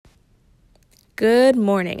Good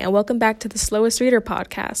morning, and welcome back to the Slowest Reader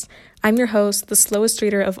podcast. I'm your host, the slowest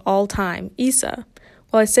reader of all time, Isa.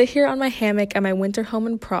 While I sit here on my hammock at my winter home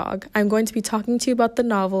in Prague, I'm going to be talking to you about the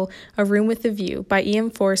novel A Room with a View by E.M.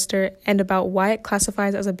 Forster and about why it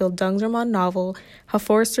classifies as a Bildungsroman novel, how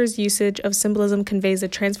Forster's usage of symbolism conveys the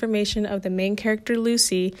transformation of the main character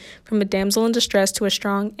Lucy from a damsel in distress to a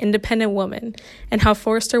strong, independent woman, and how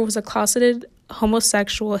Forster was a closeted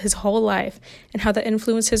homosexual his whole life, and how that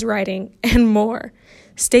influenced his writing, and more.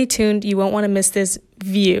 Stay tuned, you won't want to miss this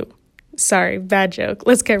view. Sorry, bad joke.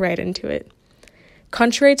 Let's get right into it.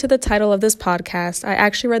 Contrary to the title of this podcast, I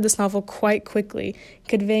actually read this novel quite quickly,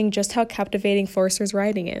 conveying just how captivating Forster's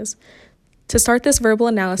writing is. To start this verbal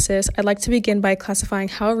analysis, I'd like to begin by classifying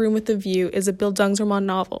how A Room with a View is a Bildungsroman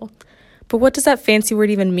novel. But what does that fancy word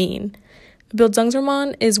even mean? A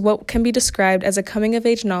Bildungsroman is what can be described as a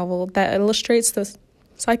coming-of-age novel that illustrates the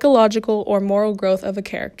psychological or moral growth of a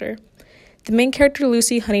character. The main character,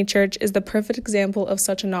 Lucy Honeychurch, is the perfect example of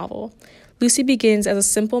such a novel. Lucy begins as a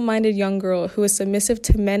simple-minded young girl who is submissive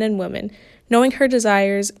to men and women, knowing her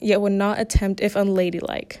desires, yet would not attempt if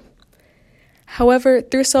unladylike. However,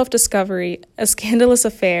 through self-discovery, a scandalous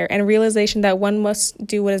affair, and realization that one must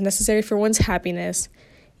do what is necessary for one's happiness,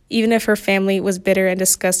 even if her family was bitter and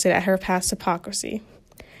disgusted at her past hypocrisy.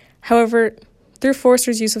 However, through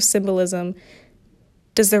Forster's use of symbolism,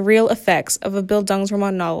 does the real effects of a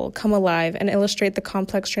Bildungsroman novel come alive and illustrate the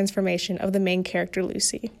complex transformation of the main character,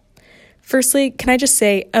 Lucy. Firstly, can I just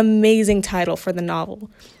say, amazing title for the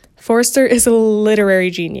novel. Forster is a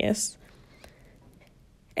literary genius.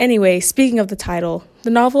 Anyway, speaking of the title,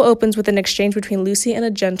 the novel opens with an exchange between Lucy and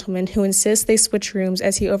a gentleman who insists they switch rooms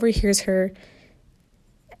as he overhears her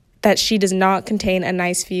that she does not contain a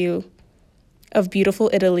nice view of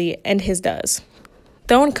beautiful Italy, and his does.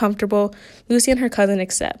 Though uncomfortable, Lucy and her cousin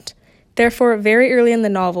accept. Therefore, very early in the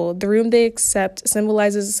novel, the room they accept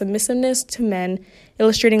symbolizes submissiveness to men,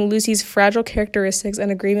 illustrating Lucy's fragile characteristics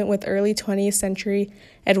and agreement with early 20th century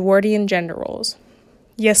Edwardian gender roles.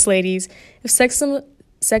 Yes, ladies, if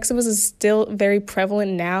sexism is still very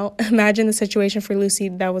prevalent now, imagine the situation for Lucy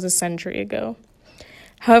that was a century ago.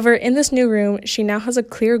 However, in this new room, she now has a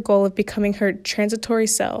clear goal of becoming her transitory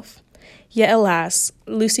self. Yet, alas,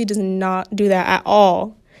 Lucy does not do that at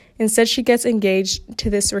all. Instead, she gets engaged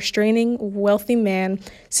to this restraining, wealthy man,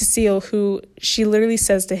 Cecile, who she literally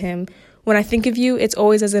says to him, "When I think of you, it's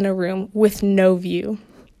always as in a room with no view."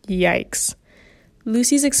 Yikes.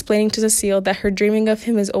 Lucy's explaining to Cecile that her dreaming of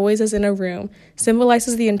him is always as in a room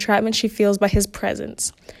symbolizes the entrapment she feels by his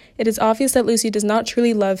presence. It is obvious that Lucy does not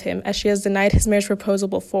truly love him, as she has denied his marriage proposal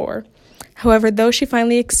before. However, though she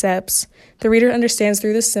finally accepts, the reader understands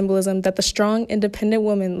through this symbolism that the strong, independent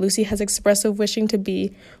woman Lucy has expressed of wishing to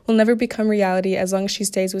be will never become reality as long as she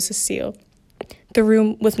stays with Cecile, the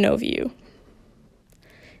room with no view.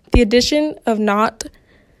 The addition of not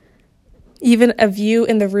even a view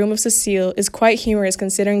in the room of Cecile is quite humorous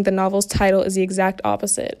considering the novel's title is the exact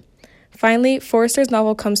opposite. Finally, Forster's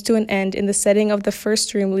novel comes to an end in the setting of the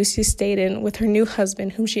first room Lucy stayed in with her new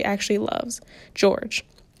husband, whom she actually loves, George.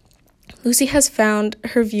 Lucy has found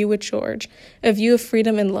her view with George, a view of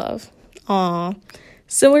freedom and love. Aww.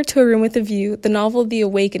 Similar to A Room with a View, the novel The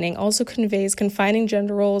Awakening also conveys confining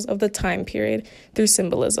gender roles of the time period through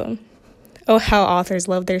symbolism. Oh, how authors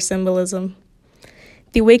love their symbolism.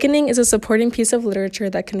 The Awakening is a supporting piece of literature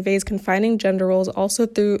that conveys confining gender roles also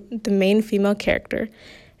through the main female character,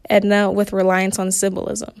 Edna, with reliance on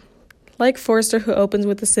symbolism. Like Forster, who opens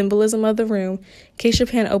with the symbolism of the room, Kay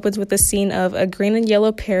Chopin opens with the scene of a green and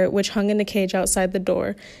yellow parrot which hung in a cage outside the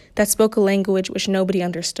door that spoke a language which nobody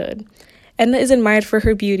understood. Edna is admired for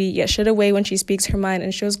her beauty, yet shut away when she speaks her mind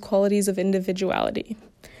and shows qualities of individuality.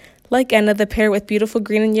 Like Edna, the parrot with beautiful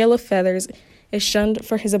green and yellow feathers is shunned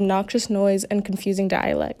for his obnoxious noise and confusing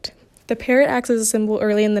dialect. The parrot acts as a symbol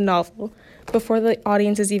early in the novel, before the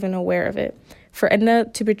audience is even aware of it, for Edna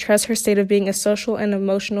to buttress her state of being a social and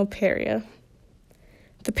emotional pariah.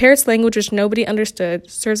 The parrot's language, which nobody understood,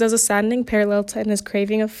 serves as a saddening parallel to Edna's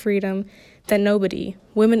craving of freedom that nobody,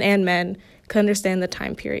 women and men, could understand in the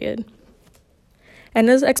time period.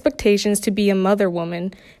 Edna's expectations to be a mother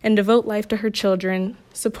woman and devote life to her children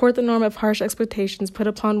support the norm of harsh expectations put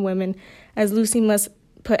upon women, as Lucy must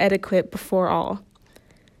put etiquette before all.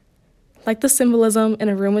 Like the symbolism in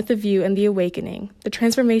A Room with a View and The Awakening, the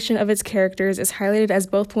transformation of its characters is highlighted as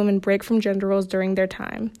both women break from gender roles during their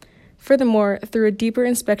time. Furthermore, through a deeper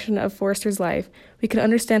inspection of Forster's life, we can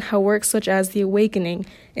understand how works such as The Awakening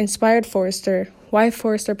inspired Forster, why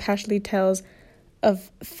Forster passionately tells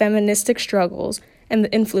of feministic struggles, and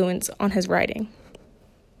the influence on his writing.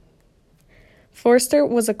 Forster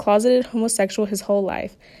was a closeted homosexual his whole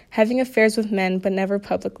life, having affairs with men but never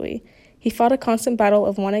publicly. He fought a constant battle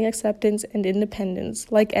of wanting acceptance and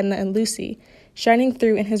independence, like Edna and Lucy, shining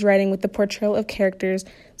through in his writing with the portrayal of characters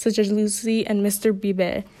such as Lucy and Mr.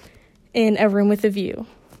 Bibe in A Room with a View.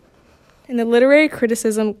 In the literary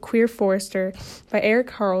criticism Queer Forster by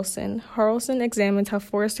Erik Harrelson, Harrelson examines how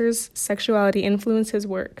Forster's sexuality influenced his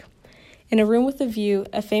work. In A Room with a View,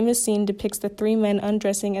 a famous scene depicts the three men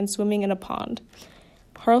undressing and swimming in a pond.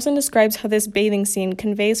 Harrelson describes how this bathing scene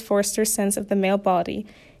conveys Forster's sense of the male body,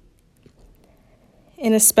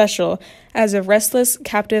 in especial as a restless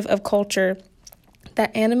captive of culture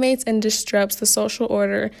that animates and disrupts the social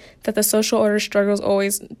order that the social order struggles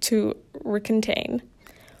always to recontain.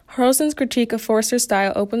 Harrelson's critique of Forster's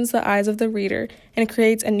style opens the eyes of the reader and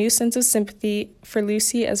creates a new sense of sympathy for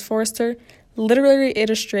Lucy as Forster literally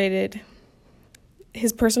illustrated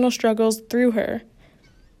his personal struggles through her.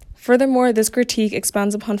 Furthermore, this critique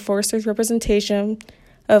expounds upon Forster's representation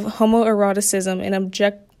of homoeroticism in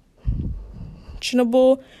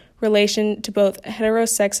objectionable relation to both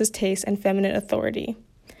heterosexist taste and feminine authority,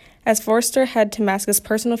 as Forster had to mask his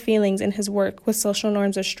personal feelings in his work with social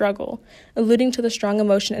norms of struggle, alluding to the strong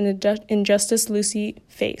emotion and injustice Lucy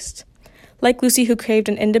faced. Like Lucy, who craved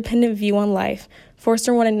an independent view on life,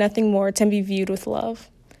 Forster wanted nothing more than to be viewed with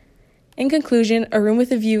love. In conclusion, A Room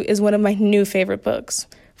with a View is one of my new favorite books.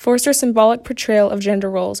 Forster's symbolic portrayal of gender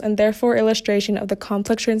roles and therefore illustration of the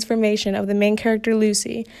complex transformation of the main character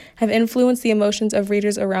Lucy have influenced the emotions of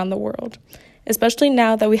readers around the world. Especially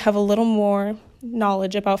now that we have a little more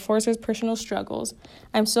knowledge about Forster's personal struggles,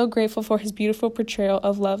 I'm so grateful for his beautiful portrayal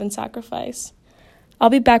of love and sacrifice. I'll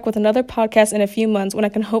be back with another podcast in a few months when I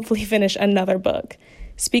can hopefully finish another book.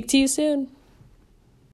 Speak to you soon.